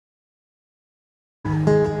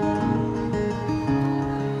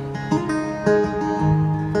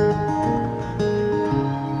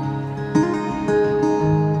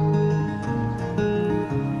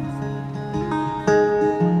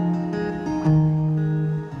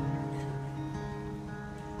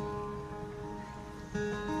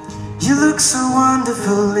so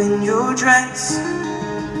wonderful in your dress.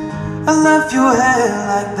 I love your hair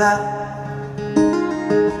like that,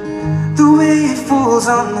 the way it falls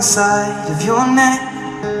on the side of your neck,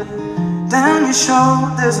 down your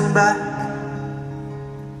shoulders and back.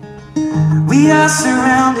 We are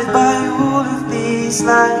surrounded by all of these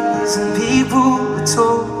lies, and people who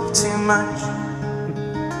talk too much.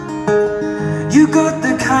 You got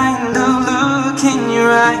the kind of look in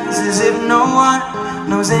your eyes as if no one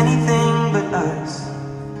knows anything but us.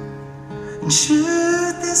 And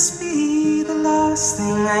should this be the last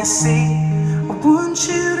thing I see, I want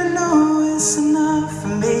you to know it's enough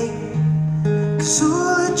for me. 'Cause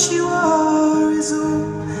all that you are is all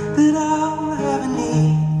that I'll ever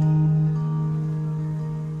need.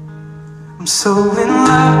 I'm so in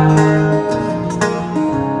love,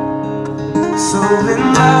 so in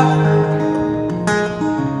love,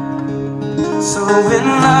 so in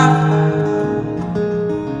love,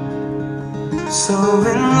 so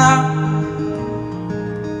in love.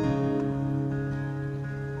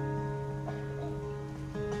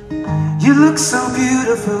 You look so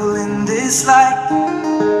beautiful in this light,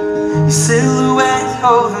 your silhouette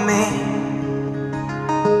over me,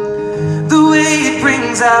 the way it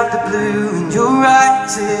brings out the blue in your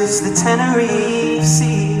eyes is the Tenerife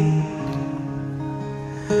Sea.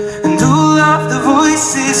 And all of the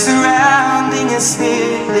voices surrounding us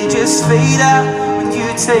here, they just fade out when you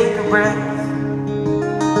take a breath.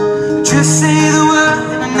 Just say the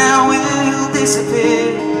word and now we'll disappear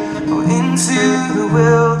into the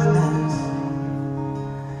wilderness.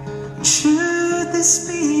 And should this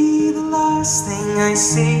be the last thing I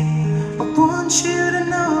see, I want you to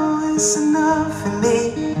know it's enough for me.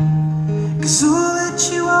 'Cause all that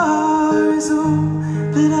you are is all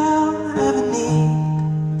that I'll ever need.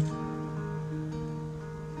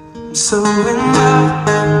 I'm so in love,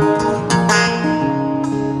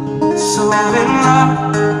 so in love,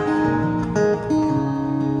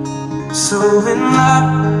 so in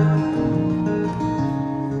love,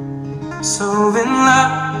 so in love.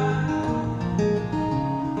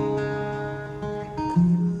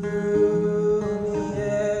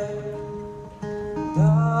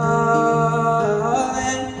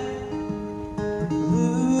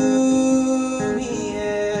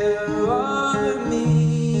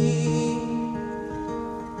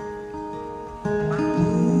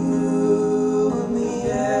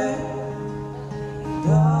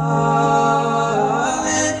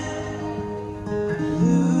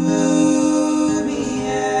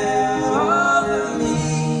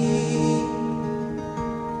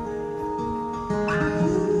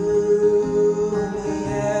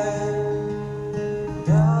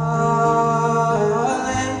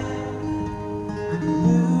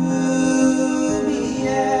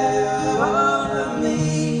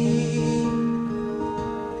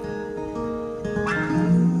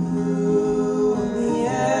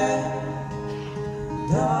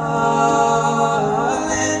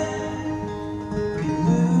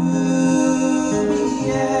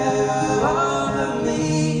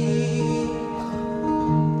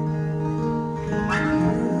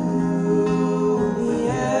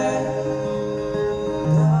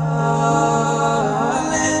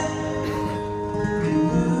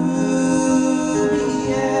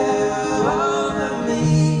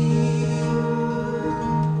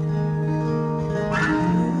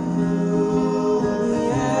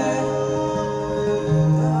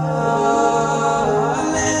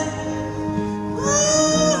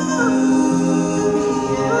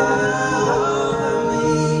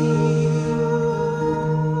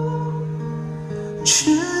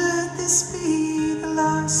 Should this be the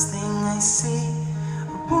last thing I see,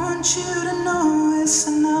 I want you to know it's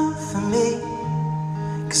enough for me.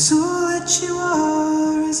 'Cause all that you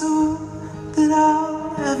are is all that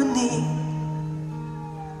I'll ever need.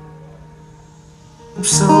 I'm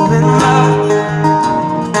so in love,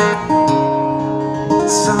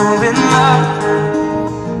 so in love,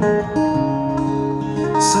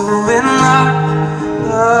 so in love,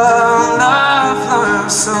 love, love, love,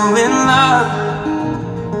 so in love.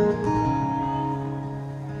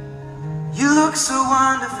 You look so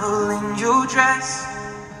wonderful in your dress.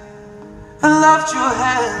 I loved your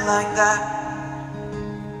hair like that,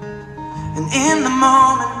 and in the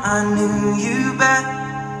moment I knew you better.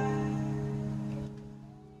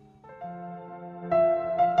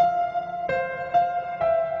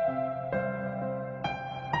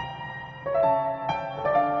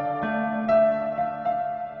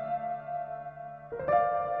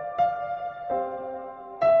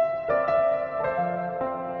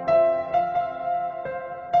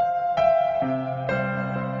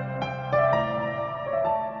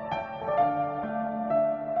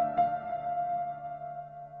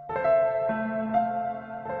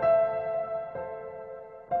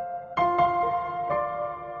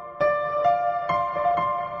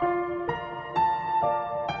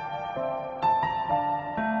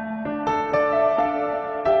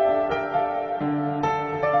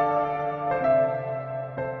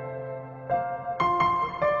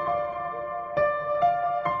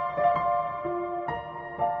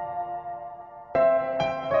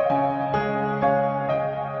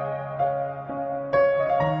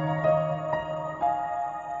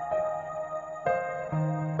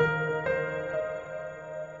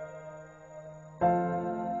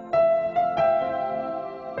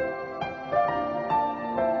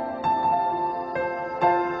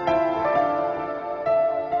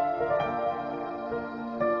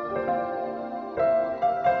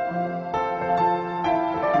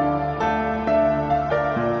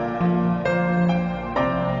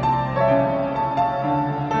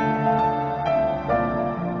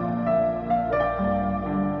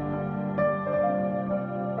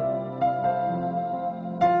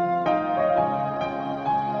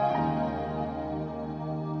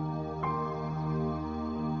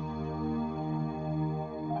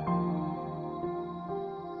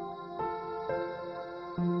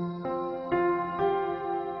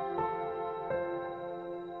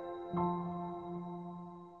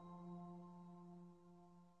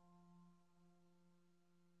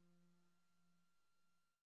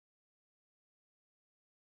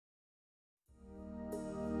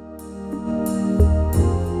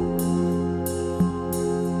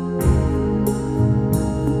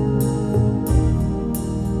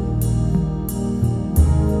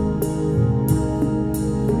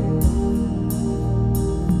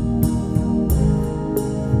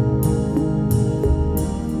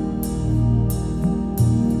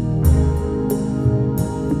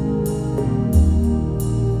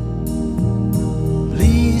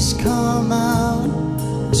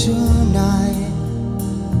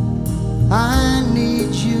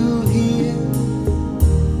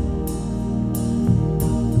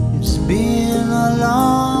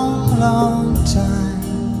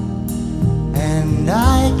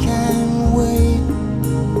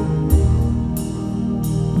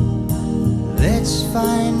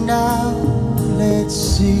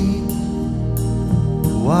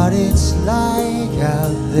 it's like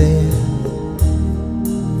out there.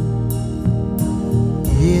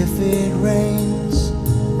 If it rains,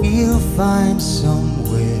 you'll find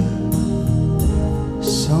somewhere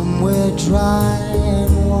dry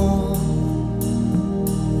and warm.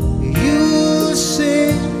 You'll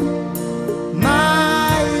say,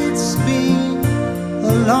 my, it's been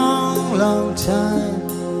a long, long time.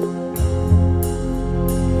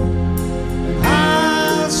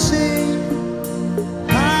 I'll say,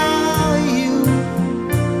 how are you?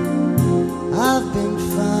 I've been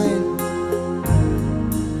fine.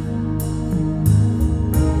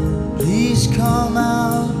 Please come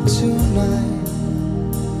out tonight.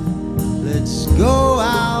 Let's go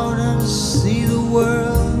out and see the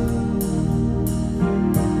world.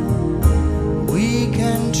 We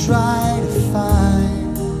can try to find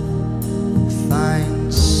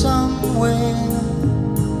somewhere.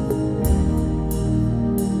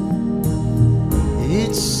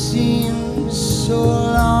 It seems so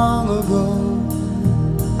long ago,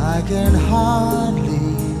 I can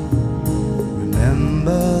hardly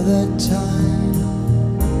remember the time.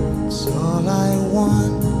 It's all I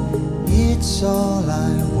want. It's all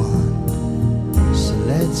I want. So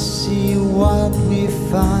let's see what we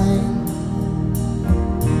find.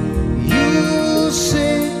 You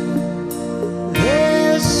say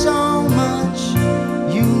there's so much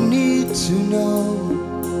you need to know,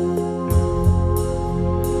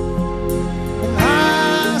 and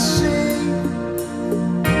I say,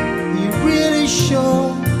 you really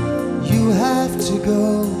sure you have to go?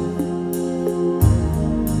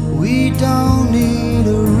 We don't need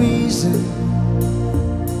a reason,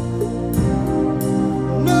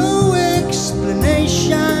 no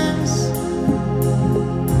explanations.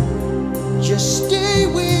 Just stay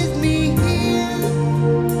with me here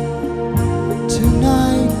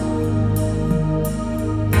tonight.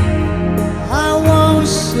 I won't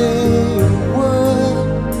say a word,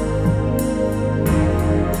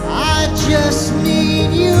 I just need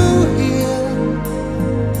you here.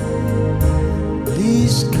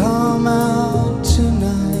 Please come out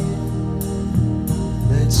tonight.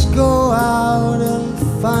 Let's go out and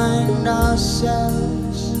find ourselves.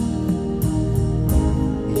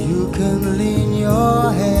 You can lean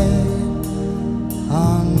your head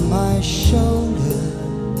on my shoulder.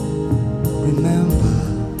 Remember,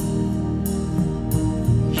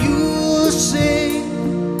 you'll say,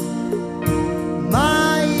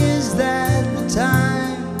 my, is that the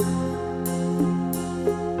time?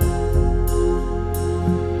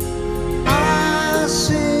 I'll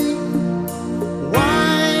say,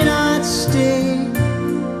 why not stay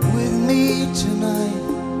with me tonight?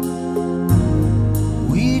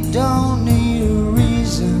 We don't need a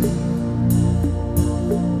reason.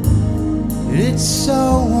 It's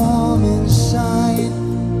so warm inside.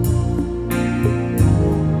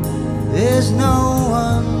 There's no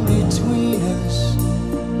one between us.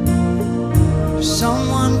 If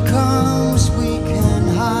someone comes, we can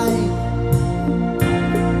hide.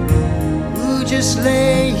 We'll just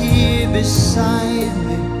lay here beside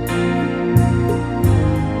me.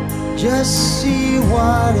 Just see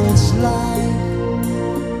what it's like.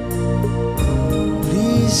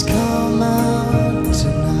 Please come out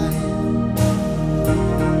tonight.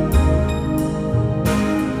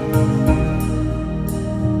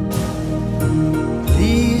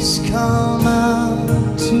 Please come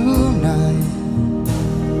out tonight.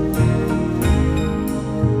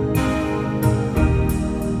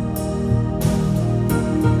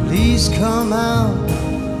 Please come out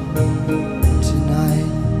tonight.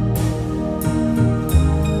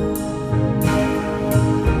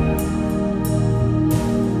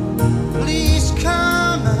 Please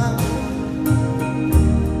come out.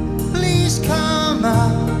 Please come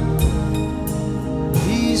out.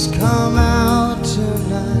 Please come out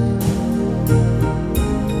tonight.